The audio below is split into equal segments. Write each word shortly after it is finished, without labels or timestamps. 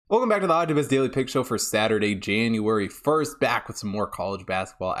Welcome back to the Hot Daily Pick Show for Saturday, January 1st. Back with some more college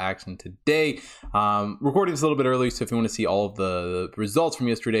basketball action today. Recording this a little bit early, so if you want to see all of the results from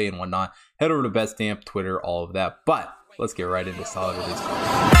yesterday and whatnot, head over to BetStamp, Twitter, all of that. But let's get right into solid release.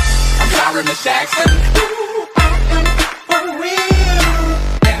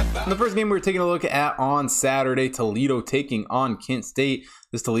 In the first game we're taking a look at on Saturday, Toledo taking on Kent State.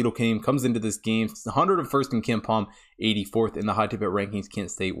 This Toledo team comes into this game 101st in KenPom, 84th in the Hot Tip Bet rankings.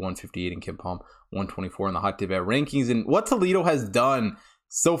 Kent State 158 in KenPom, 124 in the Hot Tip Bet rankings. And what Toledo has done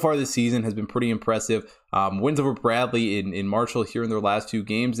so far this season has been pretty impressive. Wins over Bradley in Marshall here in their last two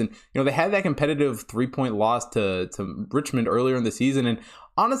games. And, they had that competitive 3-point loss to Richmond earlier in the season. And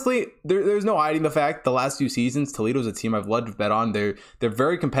honestly, there's no hiding the fact the last few seasons, Toledo's a team I've loved to bet on. They're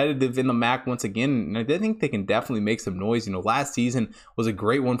very competitive in the MAC once again. And I think they can definitely make some noise. Last season was a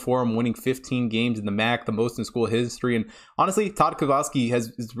great one for them, winning 15 games in the MAC, the most in school history. And honestly, Todd Kozlowski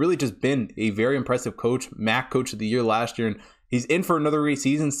has really just been a very impressive coach, MAC coach of the year last year. And he's in for another great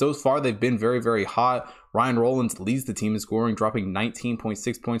season. So far, they've been very, very hot. Ryan Rollins leads the team in scoring, dropping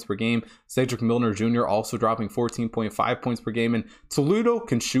 19.6 points per game. Cedric Milner Jr. also dropping 14.5 points per game. And Toledo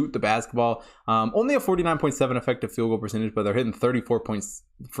can shoot the basketball. Only a 49.7 effective field goal percentage, but they're hitting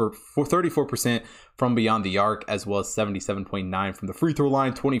 34% from beyond the arc, as well as 77.9 from the free throw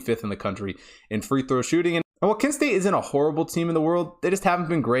line, 25th in the country in free throw shooting. And while Kent State isn't a horrible team in the world, they just haven't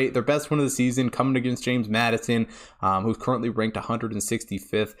been great. Their best win of the season coming against James Madison, who's currently ranked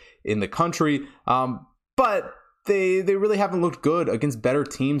 165th in the country. But they really haven't looked good against better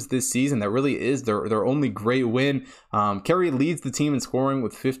teams this season. That really is their only great win. Kerry leads the team in scoring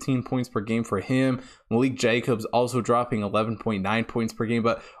with 15 points per game for him. Malik Jacobs also dropping 11.9 points per game.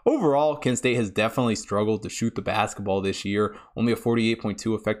 But overall, Kent State has definitely struggled to shoot the basketball this year. Only a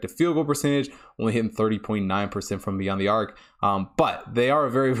 48.2 effective field goal percentage, only hitting 30.9% from beyond the arc. But they are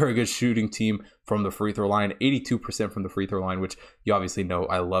a very, very good shooting team from the free throw line, 82% from the free throw line, which you obviously know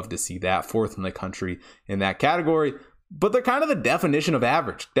I love to see that, 4th in the country in that category. But they're kind of the definition of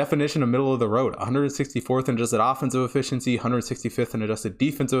average, definition of middle of the road. 164th in adjusted offensive efficiency, 165th in adjusted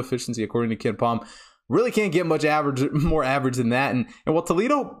defensive efficiency, according to KenPom. Really can't get much more average than that. And while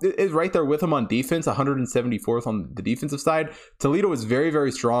Toledo is right there with them on defense, 174th on the defensive side, Toledo is very,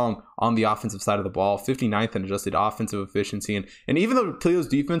 very strong on the offensive side of the ball, 59th in adjusted offensive efficiency. And even though Toledo's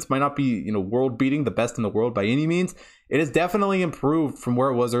defense might not be, world beating, the best in the world by any means, it has definitely improved from where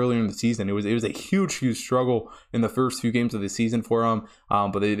it was earlier in the season. It was a huge struggle in the first few games of the season for them,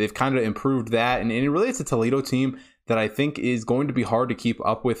 but they've kind of improved that. And it really is a Toledo team that I think is going to be hard to keep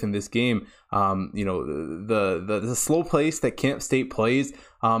up with in this game. The slow pace that Kent State plays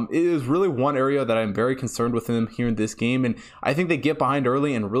is really one area that I'm very concerned with them here in this game. And I think they get behind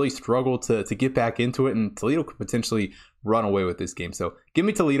early and really struggle to get back into it. And Toledo could potentially run away with this game. So give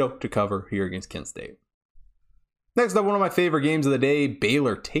me Toledo to cover here against Kent State. Next up, one of my favorite games of the day,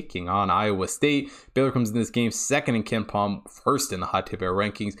 Baylor taking on Iowa State. Baylor comes in this game 2nd in KenPom, 1st in the Hot Tip Bet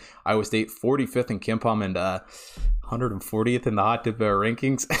rankings. Iowa State 45th in KenPom and 140th in the Hot Tip Bet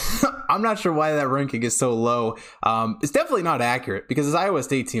rankings. I'm not sure why that ranking is so low. It's definitely not accurate because this Iowa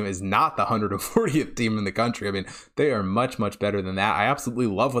State team is not the 140th team in the country. I mean, they are much, much better than that. I absolutely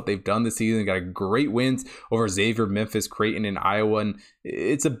love what they've done this season. Got a great wins over Xavier, Memphis, Creighton, and Iowa. And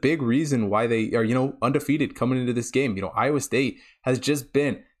it's a big reason why they are, undefeated coming into this game. Iowa State has just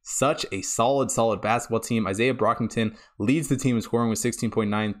been such a solid basketball team. Isaiah Brockington leads the team in scoring with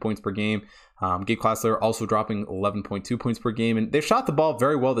 16.9 points per game. Gabe Klassler also dropping 11.2 points per game. And they've shot the ball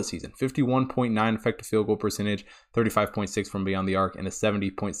very well this season. 51.9 effective field goal percentage, 35.6 from beyond the arc, and a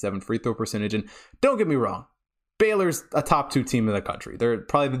 70.7 free throw percentage. And don't get me wrong, Baylor's a top 2 team in the country. They're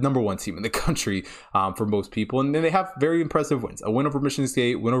probably the number 1 team in the country for most people. And then they have very impressive wins. A win over Michigan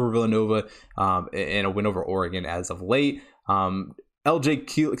State, win over Villanova, and a win over Oregon as of late.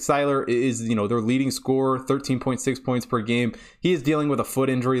 LJ Seiler is, their leading scorer, 13.6 points per game. He is dealing with a foot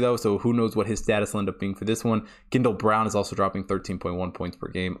injury, though, so who knows what his status will end up being for this one. Kendall Brown is also dropping 13.1 points per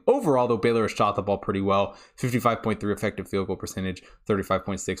game. Overall, though, Baylor has shot the ball pretty well. 55.3 effective field goal percentage,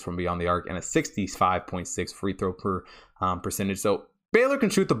 35.6 from beyond the arc, and a 65.6 free throw per percentage. So Baylor can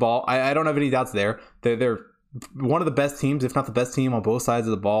shoot the ball. I don't have any doubts there. They're one of the best teams, if not the best team on both sides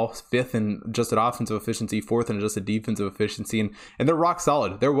of the ball, 5th in adjusted offensive efficiency, 4th in adjusted defensive efficiency, and they're rock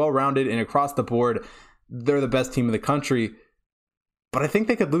solid. They're well-rounded, and across the board, they're the best team in the country. But I think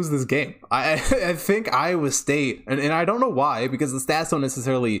they could lose this game. I think Iowa State, and I don't know why, because the stats don't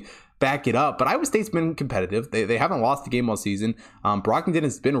necessarily back it up, but Iowa State's been competitive. They haven't lost the game all season. Brockington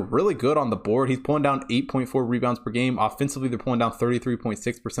has been really good on the board. He's pulling down 8.4 rebounds per game. Offensively, they're pulling down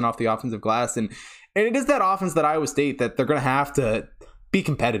 33.6% off the offensive glass, and it is that offense that Iowa State that they're going to have to be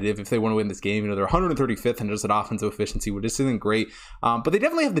competitive if they want to win this game. You know, they're 135th in just an offensive efficiency, which isn't great. But they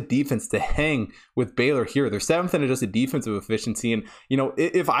definitely have the defense to hang with Baylor here. They're 7th in adjusted defensive efficiency. And, you know,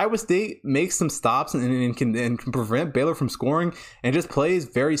 if Iowa State makes some stops and can prevent Baylor from scoring and just plays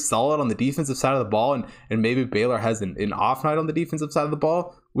very solid on the defensive side of the ball, and maybe Baylor has an off night on the defensive side of the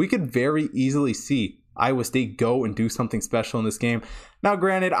ball, we could very easily see Iowa State go and do something special in this game. Now,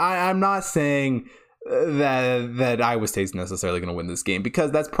 granted, I'm not saying that Iowa State's necessarily going to win this game,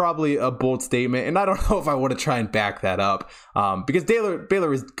 because that's probably a bold statement, and I don't know if I want to try and back that up, because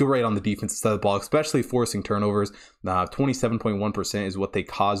Baylor is great on the defensive side of the ball, especially forcing turnovers. 27.1% is what they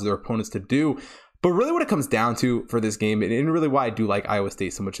cause their opponents to do. But really what it comes down to for this game, and really why I do like Iowa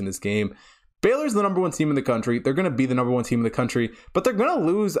State so much in this game, Baylor's the number 1 team in the country. They're going to be the number 1 team in the country, but they're going to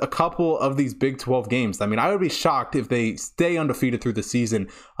lose a couple of these Big 12 games. I mean, I would be shocked if they stay undefeated through the season.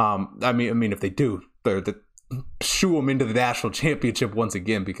 I mean, if they do, they're shoo them into the national championship once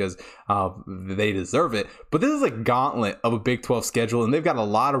again, because they deserve it. But this is a gauntlet of a Big 12 schedule, and they've got a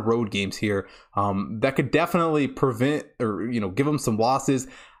lot of road games here that could definitely prevent, or, you know, give them some losses.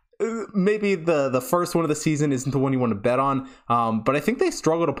 Maybe the first one of the season isn't the one you want to bet on, but I think they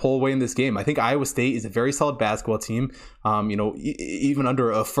struggle to pull away in this game. I think Iowa State is a very solid basketball team. You know, even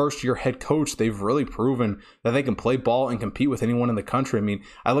under a first-year head coach, they've really proven that they can play ball and compete with anyone in the country. I mean,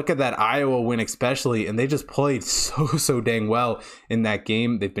 I look at that Iowa win especially, and they just played so dang well in that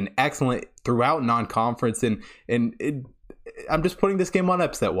game. They've been excellent throughout non-conference, and I'm just putting this game on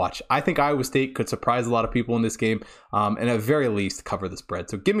upset watch. I think Iowa State could surprise a lot of people in this game, and at very least cover the spread.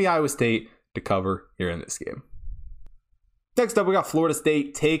 So give me Iowa State to cover here in this game. Next up, we got Florida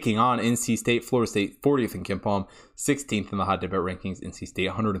State taking on NC State. Florida State 40th in KenPom, 16th in the hot tip bet rankings. NC State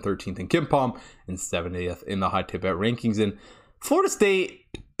 113th in KenPom, and 70th in the hot tip bet rankings. And Florida State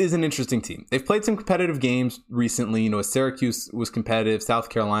is an interesting team. They've played some competitive games recently. You know, Syracuse was competitive, South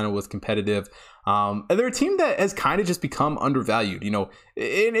Carolina was competitive. And they're a team that has kind of just become undervalued, you know,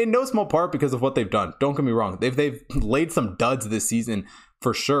 in no small part because of what they've done. Don't get me wrong. They've laid some duds this season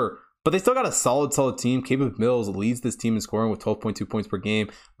for sure, but they still got a solid team. Caleb Mills leads this team in scoring with 12.2 points per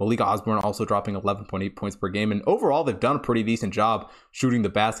game. Malik Osborne also dropping 11.8 points per game. And overall, they've done a pretty decent job shooting the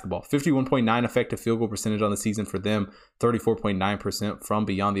basketball. 51.9 effective field goal percentage on the season for them, 34.9% from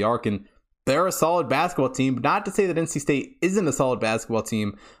beyond the arc. And they're a solid basketball team. Not to say that NC State isn't a solid basketball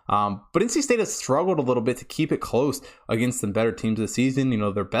team, but NC State has struggled a little bit to keep it close against some better teams this season. You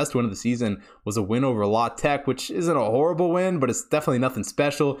know, their best win of the season was a win over La Tech, which isn't a horrible win, but it's definitely nothing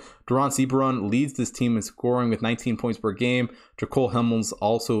special. Duran Seaburun leads this team in scoring with 19 points per game. Jacole Hemmels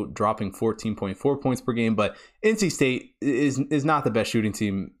also dropping 14.4 points per game, but NC State is not the best shooting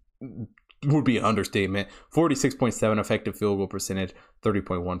team. Would be an understatement. 46.7 effective field goal percentage,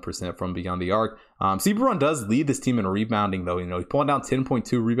 30.1% from beyond the arc. Seaburun does lead this team in rebounding, though. You know, he's pulling down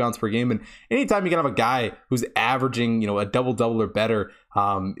 10.2 rebounds per game, and anytime you can have a guy who's averaging, you know, a double or better,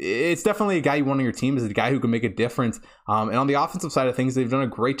 it's definitely a guy you want on your team. Is a guy who can make a difference. And on the offensive side of things, they've done a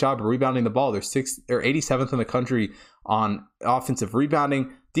great job of rebounding the ball. They're 87th in the country on offensive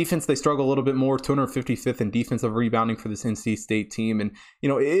rebounding. Defense, they struggle a little bit more, 255th in defensive rebounding for this NC State team. And, you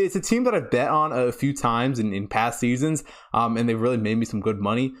know, it's a team that I've bet on a few times in past seasons, and they've really made me some good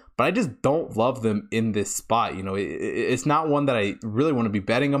money. But I just don't love them in this spot. You know, it's not one that I really want to be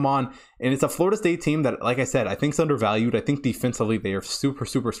betting them on. And it's a Florida State team that, like I said, I think is undervalued. I think defensively they are super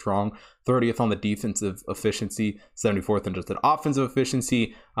strong. 30th on the defensive efficiency, 74th in just an offensive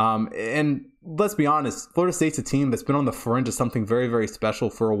efficiency. And let's be honest, Florida State's a team that's been on the fringe of something very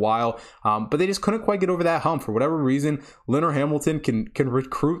special for a while. But they just couldn't quite get over that hump for whatever reason. Leonard Hamilton can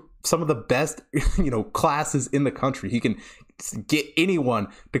recruit some of the best, you know, classes in the country. He can get anyone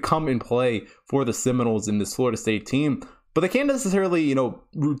to come and play for the Seminoles in this Florida State team, but they can't necessarily, you know,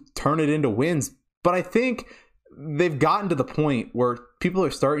 turn it into wins. But I think they've gotten to the point where people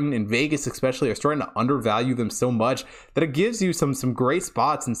are starting, in Vegas especially, are starting to undervalue them so much that it gives you some great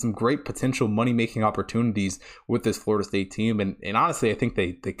spots and some great potential money-making opportunities with this Florida State team. And honestly, I think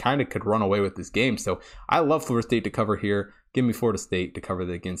they kind of could run away with this game. So I love Florida State to cover here. Give me Florida State to cover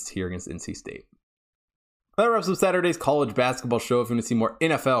against NC State. That wraps up Saturday's college basketball show. If you want to see more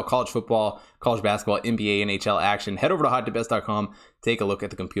NFL, college football, college basketball, NBA, NHL action, head over to hottipbets.com. Take a look at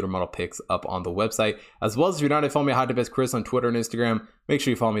the computer model picks up on the website. As well as if you're not, follow me at hottipbets on Twitter and Instagram. Make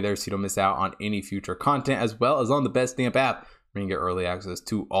sure you follow me there so you don't miss out on any future content, as well as on the Bet Stamp app, where you can get early access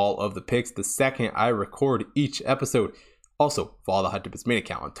to all of the picks the second I record each episode. Also, follow the Hot Tip Bets main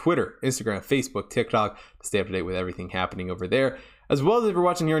account on Twitter, Instagram, Facebook, TikTok to stay up to date with everything happening over there. As well as if you're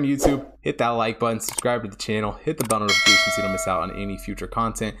watching here on YouTube, hit that like button, subscribe to the channel, hit the bell notification so you don't miss out on any future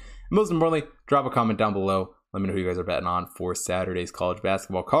content. And most importantly, drop a comment down below. Let me know who you guys are betting on for Saturday's college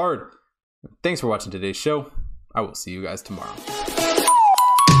basketball card. Thanks for watching today's show. I will see you guys tomorrow.